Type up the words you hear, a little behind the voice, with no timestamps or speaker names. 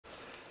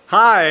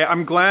Hi,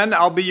 I'm Glenn.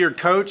 I'll be your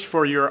coach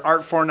for your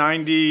Art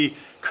 490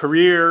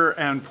 career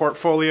and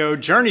portfolio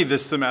journey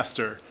this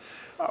semester.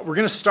 We're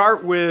going to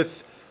start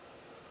with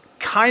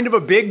kind of a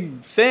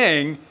big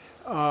thing.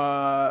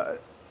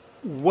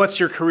 What's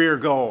your career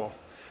goal?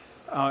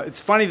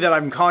 It's funny that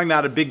I'm calling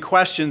that a big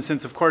question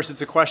since, of course,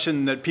 it's a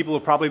question that people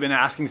have probably been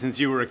asking since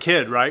you were a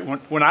kid, right?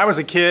 When I was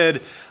a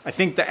kid, I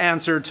think the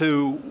answer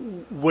to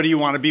what do you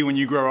want to be when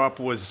you grow up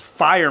was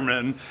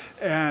fireman.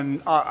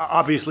 And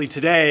obviously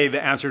today,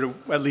 the answer to,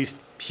 at least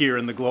here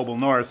in the global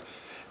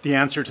north, the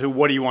answer to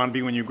what do you want to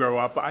be when you grow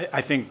up,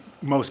 I think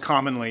most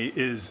commonly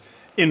is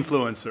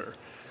influencer.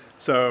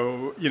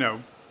 So, you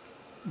know,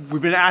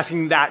 we've been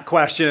asking that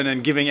question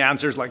and giving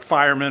answers like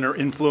fireman or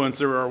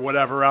influencer or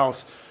whatever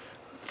else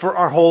for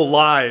our whole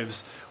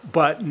lives,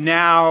 but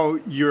now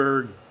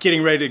you're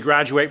getting ready to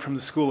graduate from the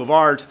School of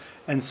Art,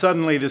 and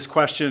suddenly this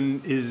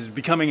question is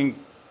becoming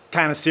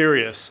kind of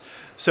serious.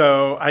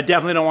 So I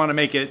definitely don't want to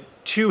make it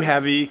too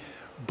heavy,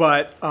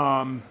 but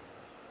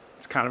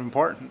it's kind of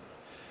important.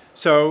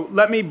 So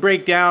let me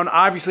break down.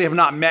 Obviously I have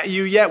not met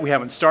you yet, we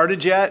haven't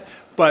started yet,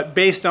 but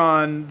based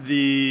on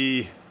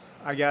the,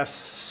 I guess,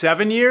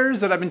 7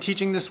 years that I've been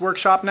teaching this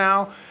workshop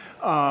now,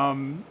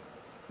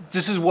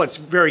 this is what's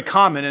very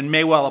common and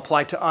may well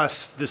apply to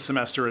us this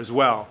semester as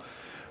well.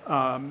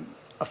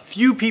 A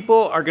few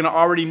people are going to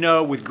already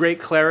know with great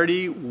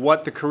clarity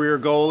what the career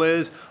goal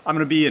is. I'm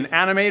going to be an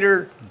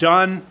animator,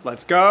 done,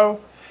 let's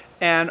go.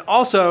 And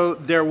also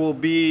there will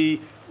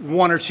be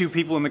 1 or 2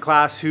 people in the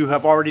class who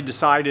have already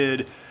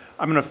decided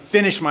I'm going to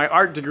finish my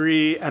art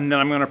degree and then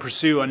I'm going to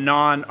pursue a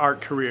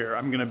non-art career.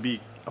 I'm going to be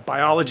a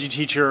biology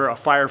teacher, a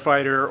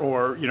firefighter,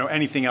 or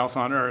anything else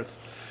on earth.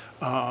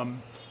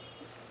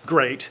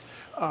 Great.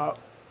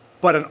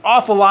 But an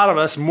awful lot of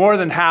us, more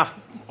than half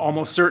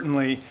almost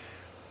certainly,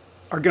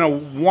 are going to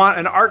want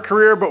an art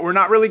career, but we're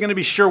not really going to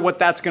be sure what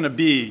that's going to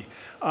be.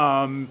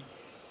 I'd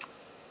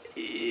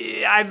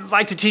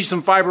like to teach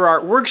some fiber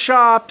art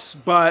workshops,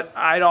 but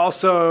I'd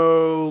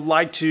also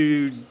like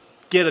to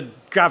get a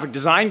graphic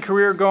design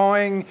career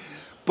going.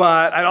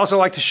 But I'd also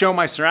like to show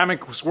my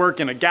ceramics work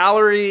in a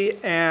gallery,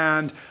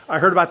 and I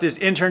heard about this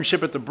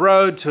internship at the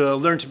Broad to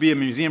learn to be a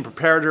museum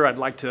preparator. I'd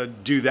like to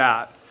do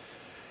that.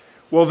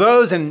 Well,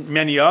 those and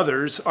many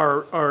others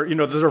are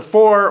there are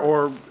 4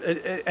 or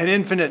an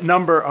infinite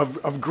number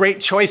of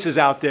great choices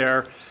out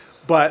there.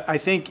 But I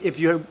think if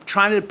you're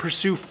trying to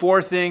pursue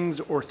 4 things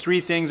or 3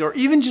 things or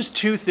even just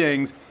 2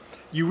 things,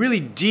 you really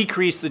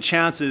decrease the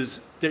chances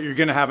that you're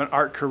going to have an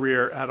art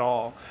career at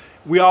all.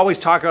 We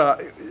always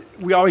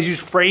use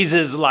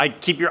phrases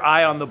like keep your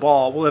eye on the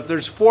ball. Well, if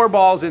there's 4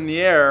 balls in the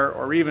air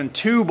or even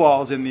 2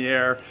 balls in the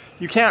air,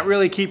 you can't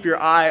really keep your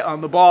eye on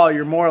the ball.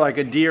 You're more like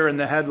a deer in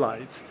the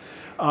headlights.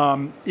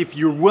 If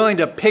you're willing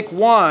to pick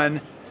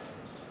one,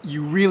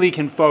 you really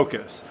can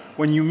focus.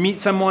 When you meet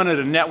someone at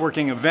a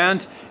networking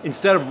event,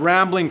 instead of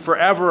rambling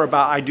forever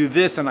about I do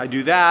this and I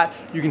do that,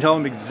 you can tell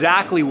them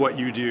exactly what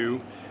you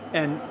do.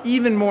 And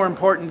even more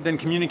important than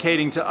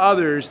communicating to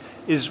others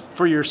is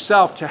for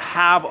yourself to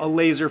have a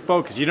laser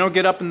focus. You don't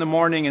get up in the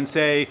morning and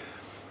say,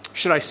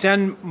 should I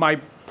send my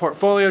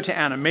portfolio to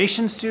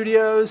animation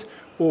studios?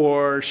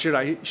 Or should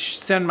I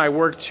send my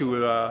work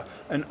to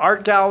an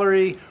art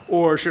gallery?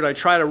 Or should I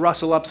try to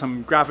rustle up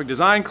some graphic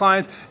design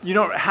clients? You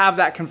don't have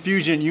that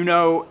confusion. You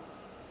know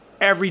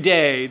every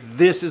day,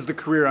 this is the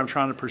career I'm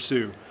trying to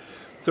pursue.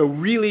 So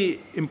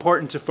really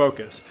important to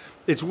focus.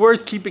 It's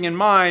worth keeping in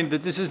mind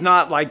that this is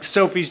not like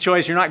Sophie's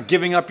Choice. You're not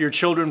giving up your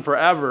children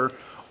forever.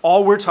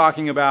 All we're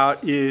talking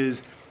about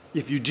is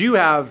if you do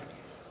have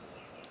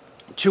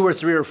 2 or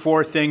 3 or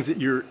 4 things that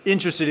you're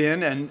interested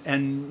in,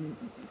 and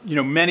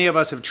many of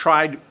us have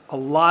tried a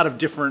lot of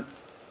different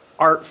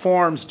art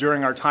forms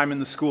during our time in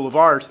the School of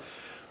Art.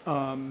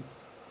 And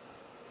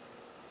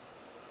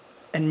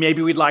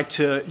maybe we'd like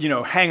to,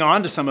 hang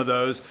on to some of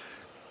those.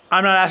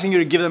 I'm not asking you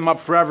to give them up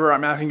forever.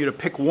 I'm asking you to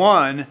pick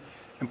one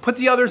and put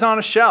the others on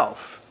a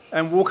shelf.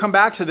 And we'll come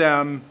back to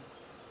them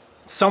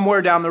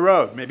somewhere down the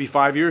road, maybe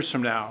 5 years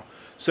from now.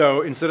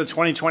 So instead of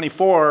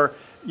 2024,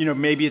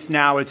 maybe it's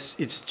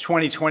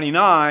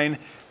 2029,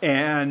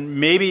 and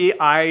maybe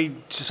I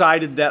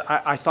decided that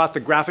I thought the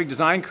graphic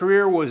design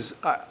career was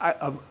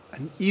an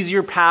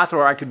easier path,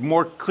 or I could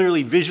more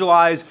clearly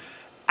visualize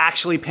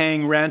actually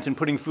paying rent and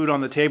putting food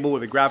on the table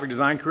with a graphic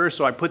design career.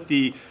 So I put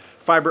the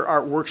fiber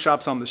art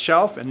workshops on the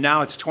shelf, and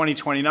now it's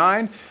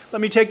 2029.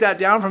 Let me take that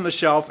down from the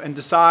shelf and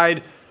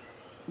decide,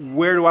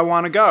 where do I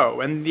want to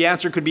go? And the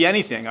answer could be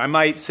anything. I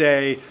might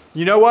say,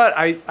 you know what,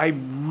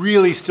 I'm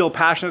really still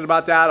passionate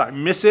about that. I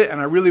miss it,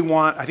 and I really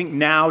want, I think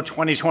now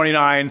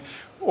 2029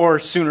 or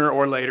sooner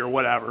or later,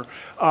 whatever.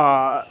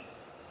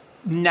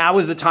 Now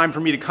is the time for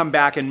me to come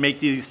back and make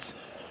these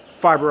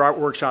fiber art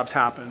workshops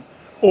happen.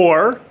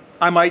 Or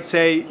I might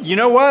say, you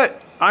know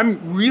what,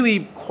 I'm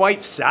really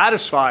quite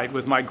satisfied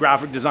with my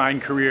graphic design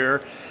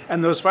career,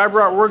 and those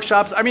fiber art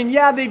workshops, I mean,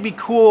 yeah, they'd be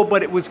cool,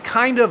 but it was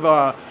kind of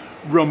a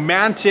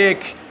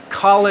romantic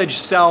college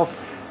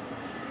self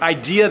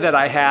idea that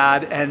I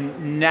had,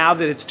 and now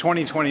that it's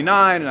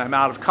 2029 and I'm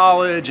out of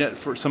college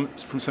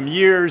from some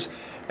years,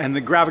 and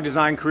the graphic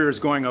design career is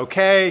going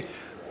okay,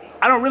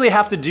 I don't really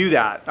have to do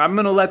that. I'm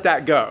going to let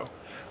that go.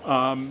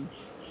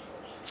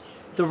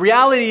 The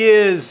reality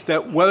is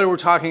that whether we're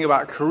talking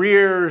about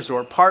careers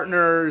or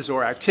partners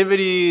or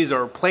activities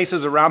or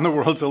places around the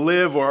world to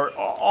live or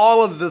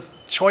all of the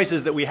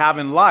choices that we have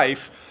in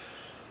life,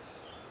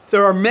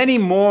 there are many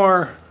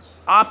more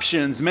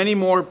options, many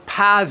more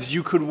paths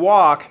you could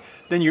walk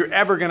than you're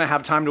ever going to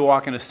have time to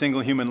walk in a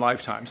single human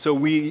lifetime. So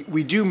we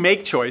do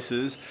make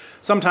choices.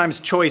 Sometimes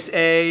choice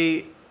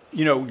A,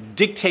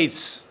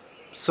 dictates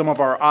some of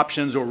our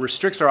options or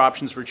restricts our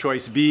options for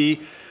choice B.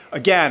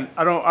 Again,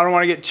 I don't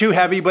want to get too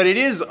heavy, but it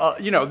is,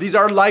 these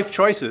are life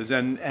choices,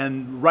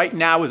 and right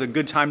now is a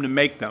good time to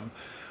make them.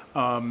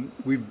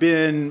 We've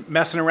been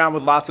messing around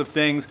with lots of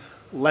things.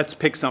 Let's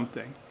pick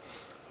something.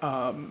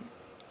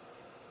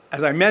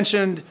 As I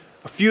mentioned,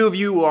 a few of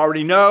you will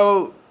already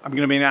know I'm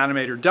going to be an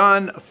animator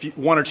done.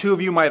 One or two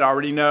of you might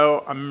already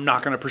know I'm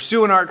not going to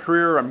pursue an art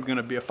career. I'm going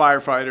to be a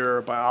firefighter or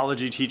a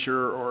biology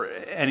teacher or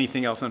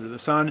anything else under the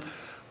sun.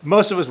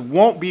 Most of us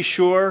won't be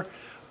sure.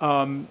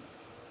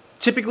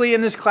 Typically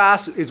in this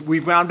class,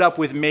 we've wound up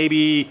with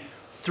maybe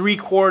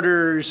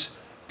 3/4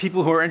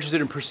 people who are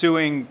interested in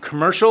pursuing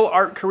commercial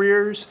art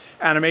careers,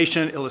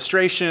 animation,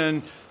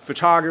 illustration,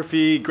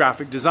 photography,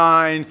 graphic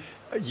design,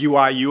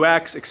 UI,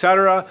 UX,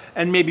 etc.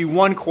 And maybe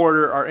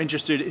 1/4 are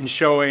interested in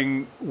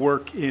showing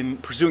work in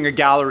pursuing a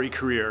gallery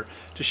career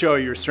to show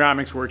your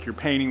ceramics work, your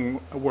painting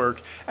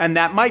work. And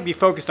that might be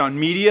focused on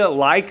media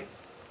like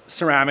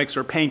ceramics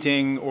or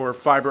painting or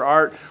fiber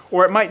art,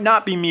 or it might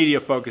not be media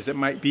focused. It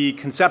might be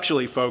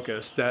conceptually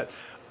focused, that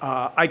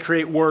I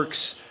create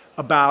works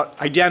about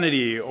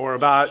identity or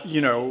about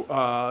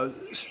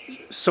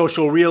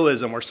social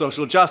realism or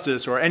social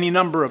justice or any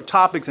number of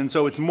topics, and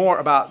so it's more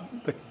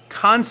about the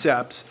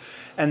concepts,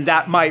 and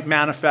that might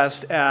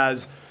manifest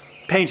as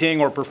painting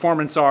or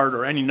performance art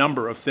or any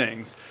number of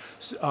things.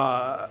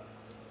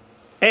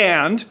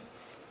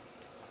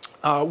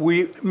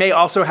 We may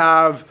also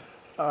have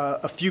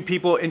a few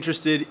people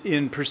interested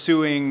in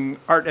pursuing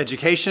art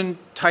education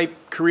type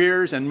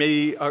careers, and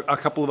maybe a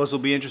couple of us will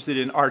be interested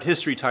in art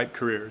history type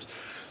careers.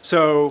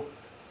 So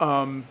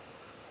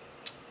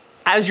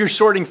as you're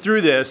sorting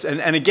through this,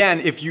 and again,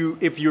 if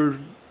you're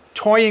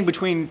toying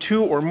between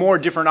 2 or more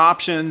different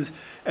options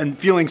and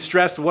feeling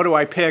stressed, what do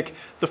I pick?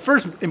 The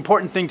first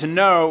important thing to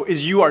know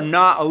is you are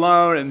not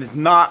alone, and it's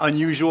not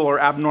unusual or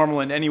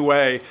abnormal in any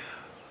way.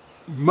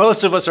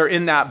 Most of us are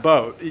in that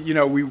boat.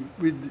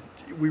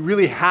 We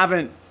really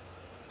haven't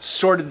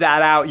sorted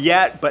that out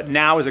yet, but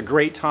now is a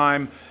great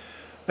time,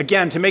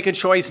 again, to make a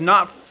choice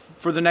not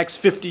for the next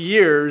 50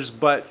 years,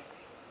 but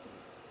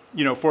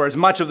for as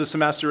much of the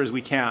semester as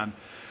we can.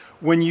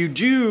 When you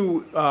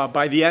do,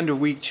 by the end of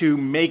week 2,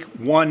 make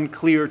one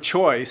clear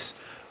choice,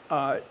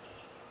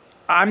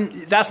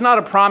 that's not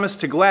a promise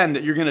to Glenn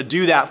that you're going to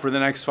do that for the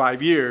next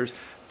 5 years.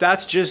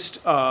 That's just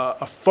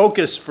a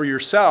focus for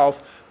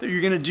yourself that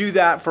you're going to do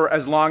that for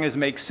as long as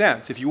makes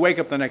sense. If you wake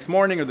up the next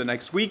morning or the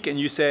next week and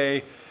you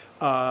say,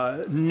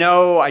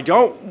 no, I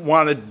don't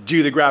want to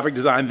do the graphic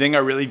design thing, I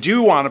really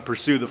do want to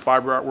pursue the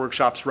fiber art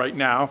workshops right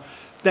now,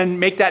 then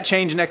make that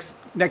change next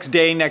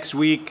day, next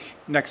week,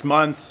 next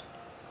month,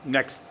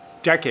 next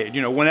decade,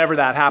 whenever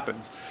that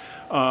happens.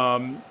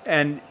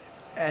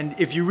 And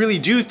if you really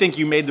do think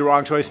you made the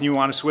wrong choice and you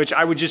want to switch,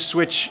 I would just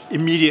switch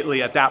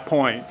immediately at that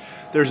point.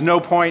 There's no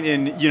point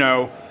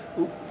in,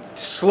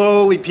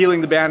 slowly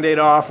peeling the Band-Aid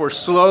off or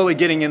slowly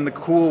getting in the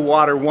cool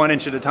water 1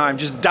 inch at a time.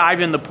 Just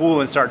dive in the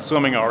pool and start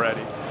swimming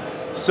already.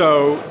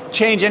 So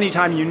change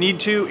anytime you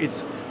need to.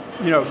 It's,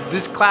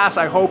 this class,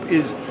 I hope,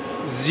 is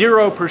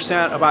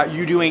 0% about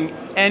you doing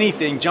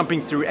anything,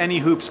 jumping through any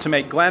hoops to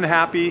make Glenn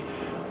happy.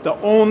 The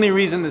only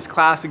reason this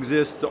class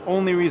exists, the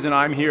only reason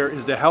I'm here,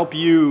 is to help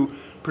you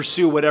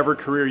pursue whatever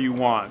career you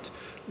want,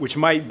 which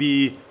might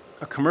be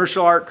a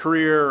commercial art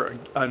career,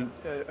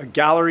 a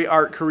gallery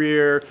art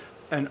career,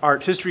 an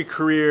art history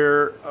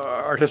career,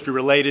 art history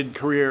related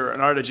career, an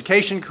art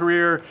education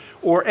career,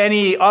 or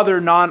any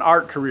other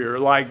non-art career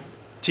like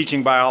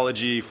teaching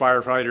biology,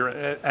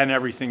 firefighter, and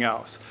everything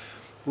else.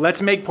 Let's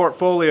make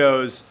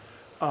portfolios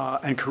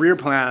and career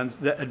plans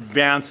that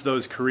advance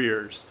those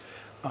careers.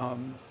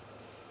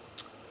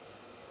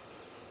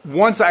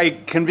 Once I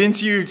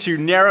convince you to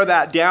narrow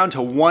that down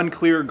to one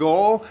clear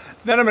goal,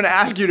 then I'm going to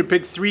ask you to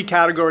pick 3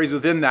 categories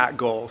within that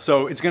goal.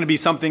 So it's going to be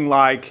something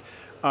like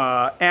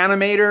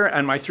animator,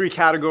 and my 3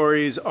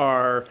 categories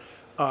are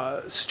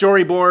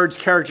storyboards,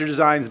 character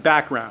designs,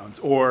 backgrounds,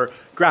 or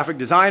graphic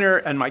designer,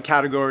 and my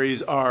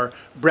categories are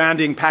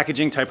branding,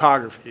 packaging,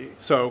 typography.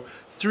 So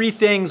 3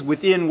 things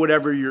within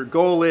whatever your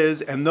goal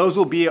is, and those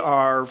will be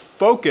our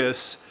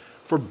focus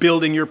for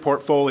building your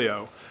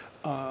portfolio.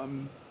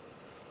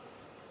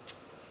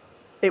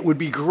 It would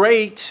be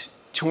great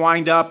to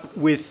wind up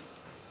with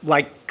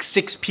like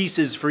 6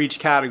 pieces for each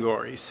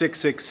category, 6,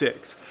 6,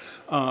 6.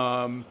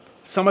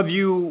 Some of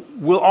you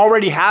will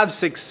already have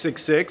 6,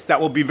 6, 6. That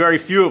will be very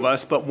few of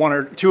us, but 1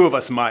 or 2 of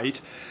us might.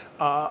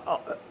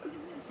 1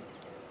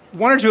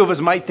 or 2 of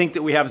us might think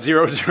that we have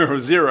 0, 0,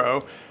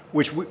 0,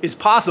 which is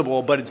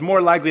possible, but it's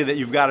more likely that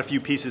you've got a few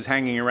pieces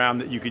hanging around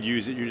that you could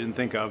use that you didn't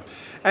think of.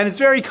 And it's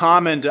very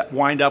common to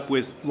wind up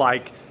with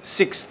like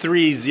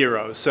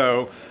 630.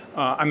 So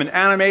I'm an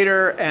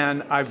animator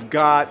and I've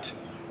got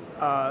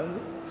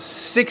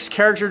 6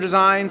 character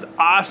designs,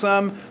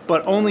 awesome,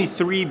 but only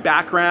 3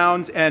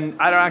 backgrounds, and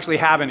I don't actually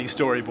have any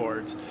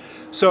storyboards.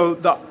 So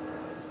the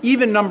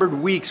even numbered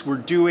weeks, we're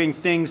doing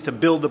things to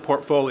build the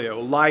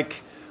portfolio,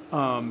 like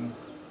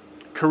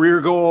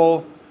career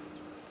goal,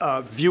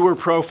 viewer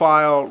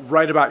profile,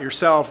 write about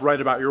yourself, write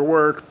about your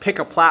work, pick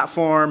a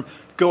platform,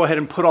 go ahead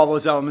and put all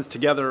those elements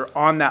together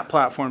on that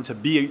platform to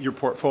be your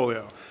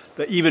portfolio,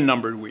 the even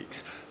numbered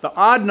weeks. The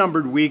odd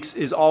numbered weeks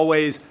is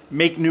always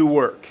make new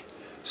work.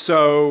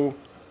 So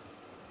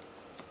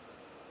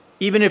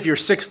even if you're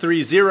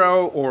 630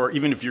 or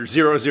even if you're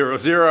 000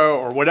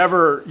 or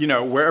whatever,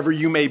 wherever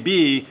you may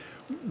be,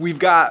 we've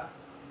got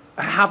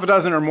half a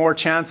dozen or more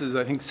chances,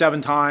 I think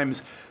 7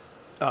 times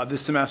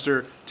this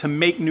semester, to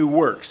make new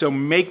work. So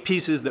make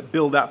pieces that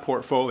build that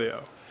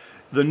portfolio.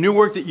 The new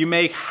work that you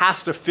make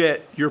has to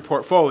fit your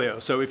portfolio.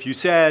 So if you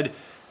said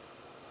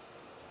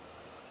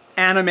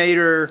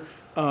animator,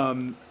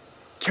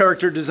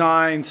 character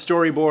design,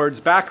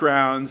 storyboards,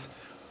 backgrounds,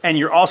 and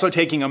you're also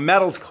taking a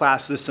metals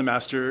class this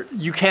semester,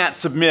 you can't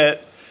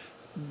submit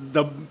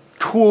the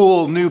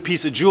cool new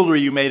piece of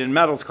jewelry you made in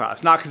metals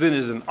class. Not because it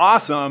isn't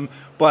awesome,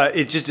 but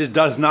it just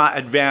does not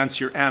advance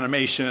your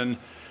animation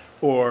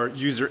or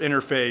user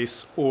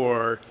interface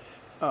or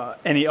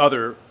any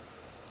other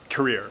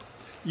career.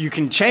 You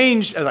can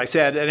change, as I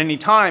said, at any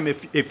time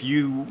if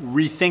you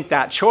rethink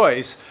that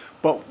choice,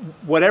 but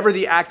whatever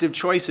the active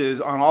choice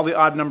is on all the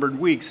odd numbered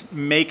weeks,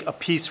 make a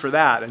piece for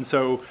that. And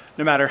so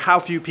no matter how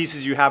few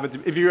pieces you have,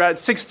 if you're at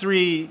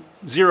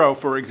 630,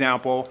 for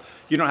example,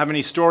 you don't have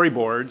any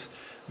storyboards,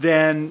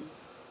 then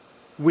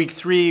week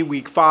 3,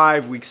 week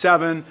 5, week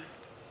 7,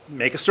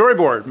 make a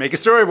storyboard, make a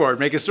storyboard,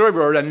 make a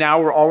storyboard, and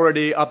now we're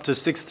already up to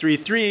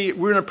 633.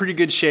 We're in a pretty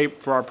good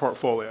shape for our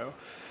portfolio.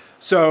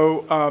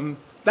 So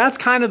that's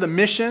kind of the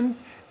mission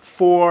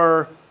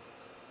for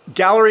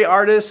gallery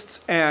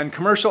artists and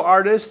commercial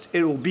artists.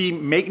 It will be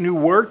make new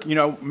work,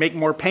 make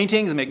more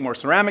paintings, make more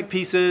ceramic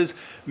pieces,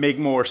 make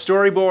more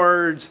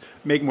storyboards,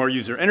 make more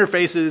user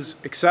interfaces,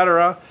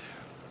 etc.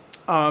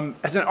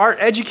 As an art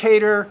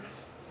educator,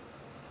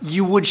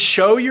 you would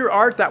show your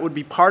art, that would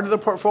be part of the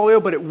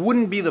portfolio, but it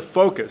wouldn't be the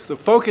focus. The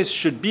focus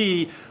should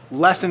be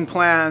lesson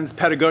plans,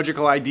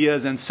 pedagogical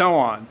ideas, and so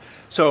on.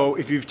 So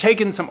if you've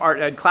taken some art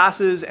ed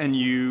classes and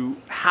you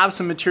have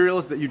some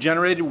materials that you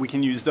generated, we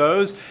can use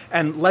those,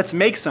 and let's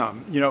make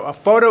some. A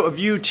photo of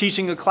you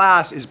teaching a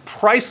class is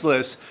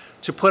priceless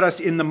to put us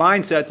in the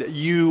mindset that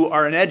you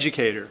are an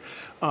educator.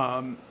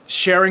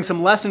 Sharing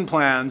some lesson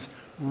plans,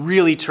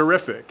 really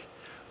terrific.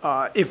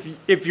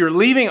 If you're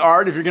leaving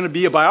art, if you're going to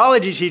be a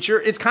biology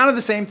teacher, it's kind of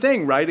the same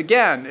thing, right?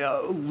 Again,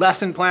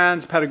 lesson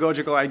plans,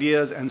 pedagogical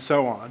ideas, and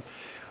so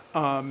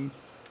on.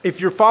 If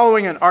you're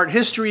following an art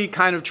history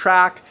kind of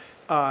track,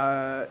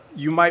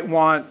 you might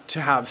want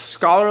to have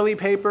scholarly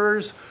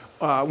papers.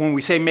 When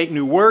we say make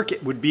new work,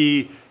 it would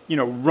be,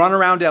 run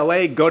around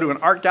LA, go to an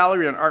art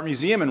gallery, an art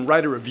museum, and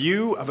write a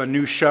review of a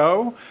new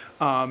show.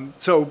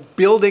 So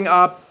building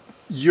up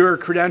your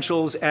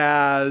credentials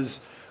as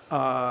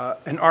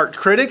an art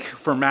critic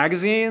for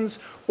magazines,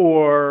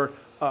 or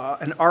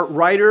an art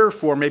writer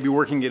for maybe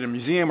working at a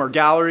museum or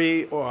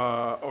gallery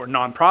or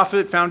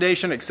nonprofit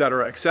foundation, et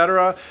cetera, et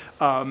cetera.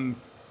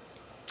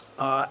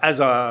 As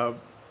a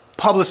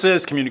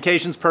publicist,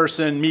 communications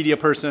person, media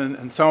person,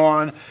 and so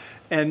on.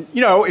 And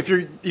if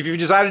you've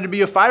decided to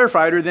be a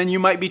firefighter, then you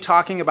might be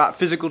talking about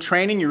physical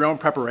training, your own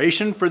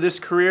preparation for this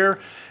career,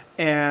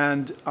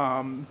 and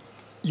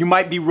you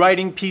might be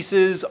writing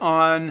pieces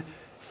on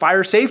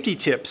fire safety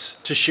tips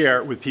to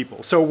share with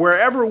people. So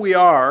wherever we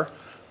are,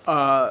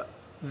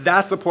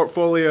 that's the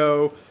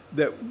portfolio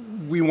that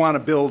we want to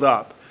build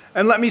up.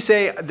 And let me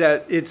say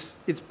that it's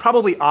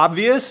probably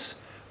obvious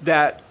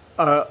that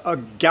a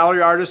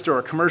gallery artist or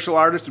a commercial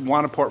artist would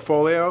want a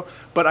portfolio,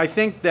 but I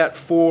think that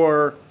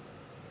for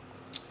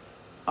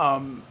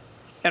an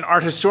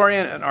art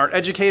historian, an art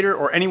educator,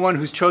 or anyone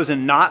who's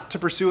chosen not to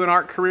pursue an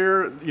art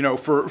career,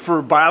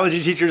 for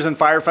biology teachers and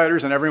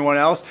firefighters and everyone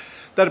else,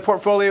 that a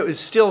portfolio is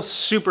still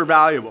super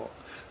valuable.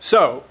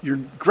 So you're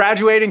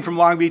graduating from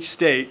Long Beach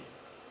State,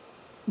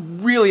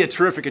 really a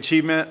terrific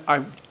achievement.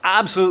 I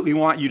absolutely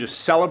want you to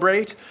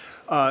celebrate.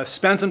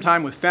 Spend some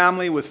time with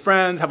family, with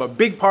friends, have a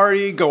big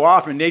party, go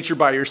off in nature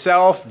by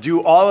yourself,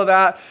 do all of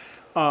that.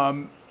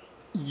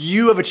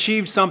 You have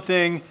achieved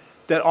something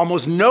that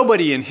almost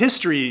nobody in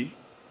history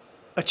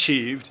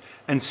achieved,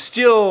 and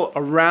still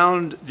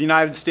around the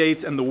United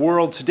States and the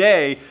world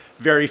today,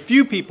 very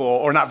few people,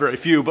 or not very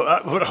few,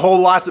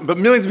 but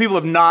millions of people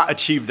have not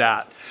achieved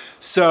that.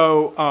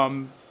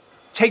 So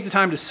take the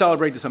time to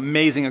celebrate this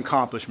amazing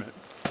accomplishment.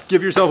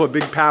 Give yourself a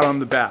big pat on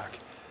the back.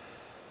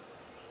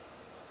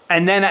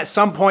 And then at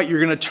some point, you're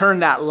going to turn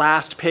that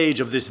last page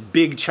of this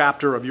big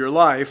chapter of your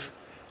life,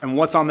 and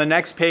what's on the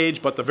next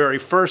page but the very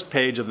first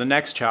page of the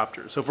next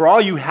chapter. So for all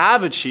you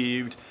have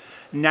achieved,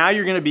 Now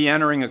you're going to be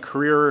entering a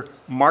career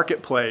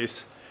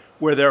marketplace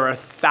where there are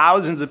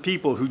thousands of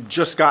people who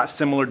just got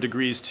similar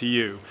degrees to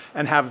you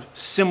and have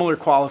similar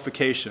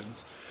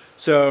qualifications.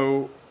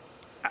 So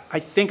I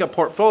think a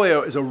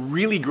portfolio is a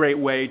really great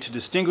way to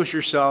distinguish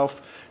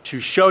yourself, to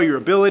show your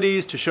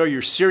abilities, to show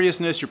your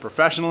seriousness, your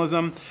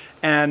professionalism.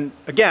 And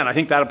again, I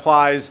think that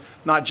applies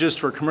not just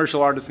for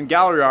commercial artists and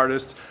gallery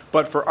artists,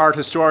 but for art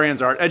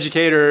historians, art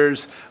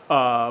educators,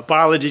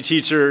 biology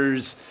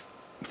teachers,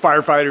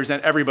 firefighters,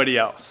 and everybody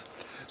else.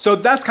 So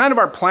that's kind of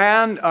our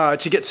plan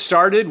to get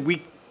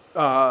started.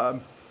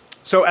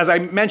 So as I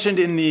mentioned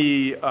in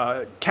the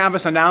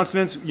Canvas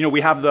announcements,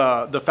 we have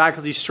the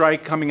faculty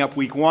strike coming up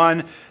week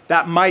 1.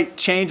 That might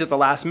change at the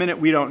last minute,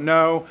 we don't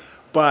know,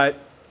 but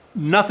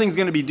nothing's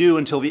going to be due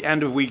until the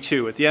end of week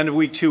 2. At the end of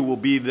week 2 will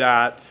be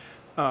that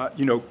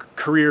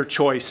career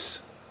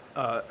choice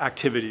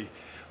activity.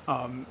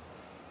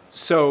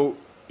 So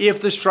if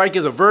the strike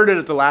is averted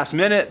at the last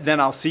minute, then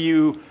I'll see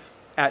you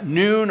at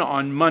noon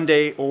on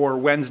Monday or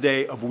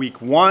Wednesday of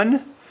week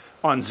 1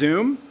 on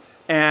Zoom.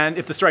 And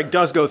if the strike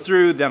does go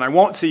through, then I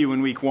won't see you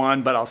in week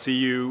 1, but I'll see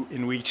you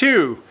in week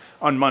 2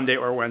 on Monday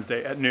or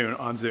Wednesday at noon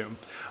on Zoom.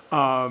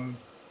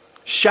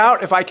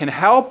 Shout if I can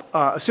help.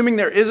 Assuming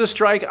there is a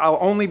strike, I'll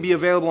only be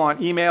available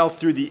on email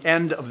through the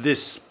end of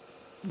this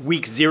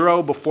week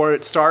 0 before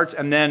it starts,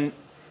 and then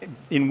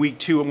in week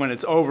 2 when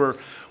it's over.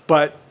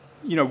 But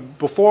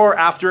before,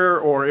 after,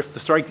 or if the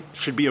strike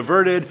should be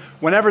averted,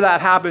 whenever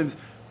that happens,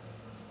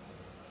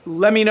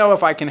 let me know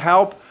if I can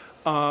help.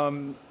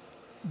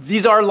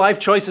 These are life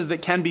choices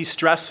that can be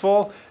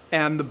stressful,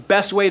 and the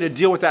best way to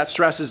deal with that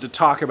stress is to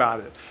talk about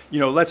it.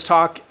 Let's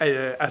talk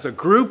as a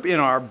group in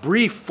our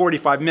brief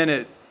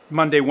 45-minute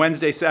Monday,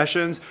 Wednesday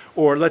sessions,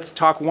 or let's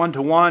talk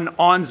one-to-one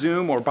on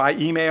Zoom or by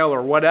email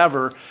or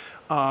whatever.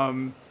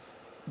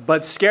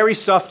 But scary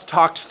stuff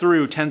talked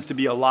through tends to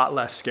be a lot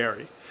less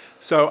scary.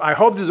 So I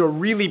hope this is a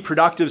really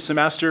productive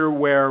semester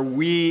where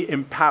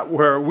by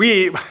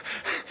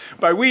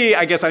we,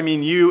 I guess I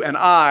mean you and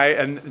I,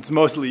 and it's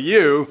mostly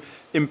you,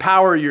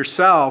 empower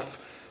yourself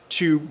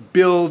to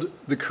build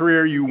the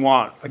career you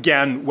want.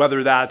 Again,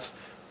 whether that's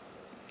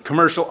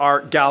commercial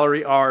art,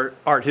 gallery art,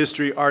 art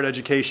history, art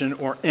education,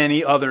 or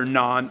any other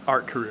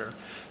non-art career.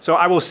 So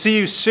I will see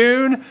you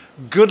soon.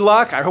 Good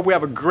luck. I hope we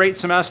have a great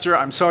semester.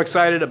 I'm so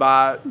excited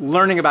about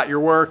learning about your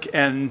work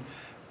and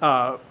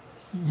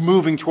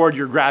moving toward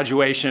your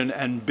graduation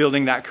and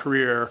building that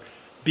career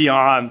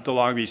beyond the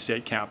Long Beach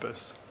State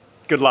campus.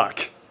 Good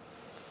luck.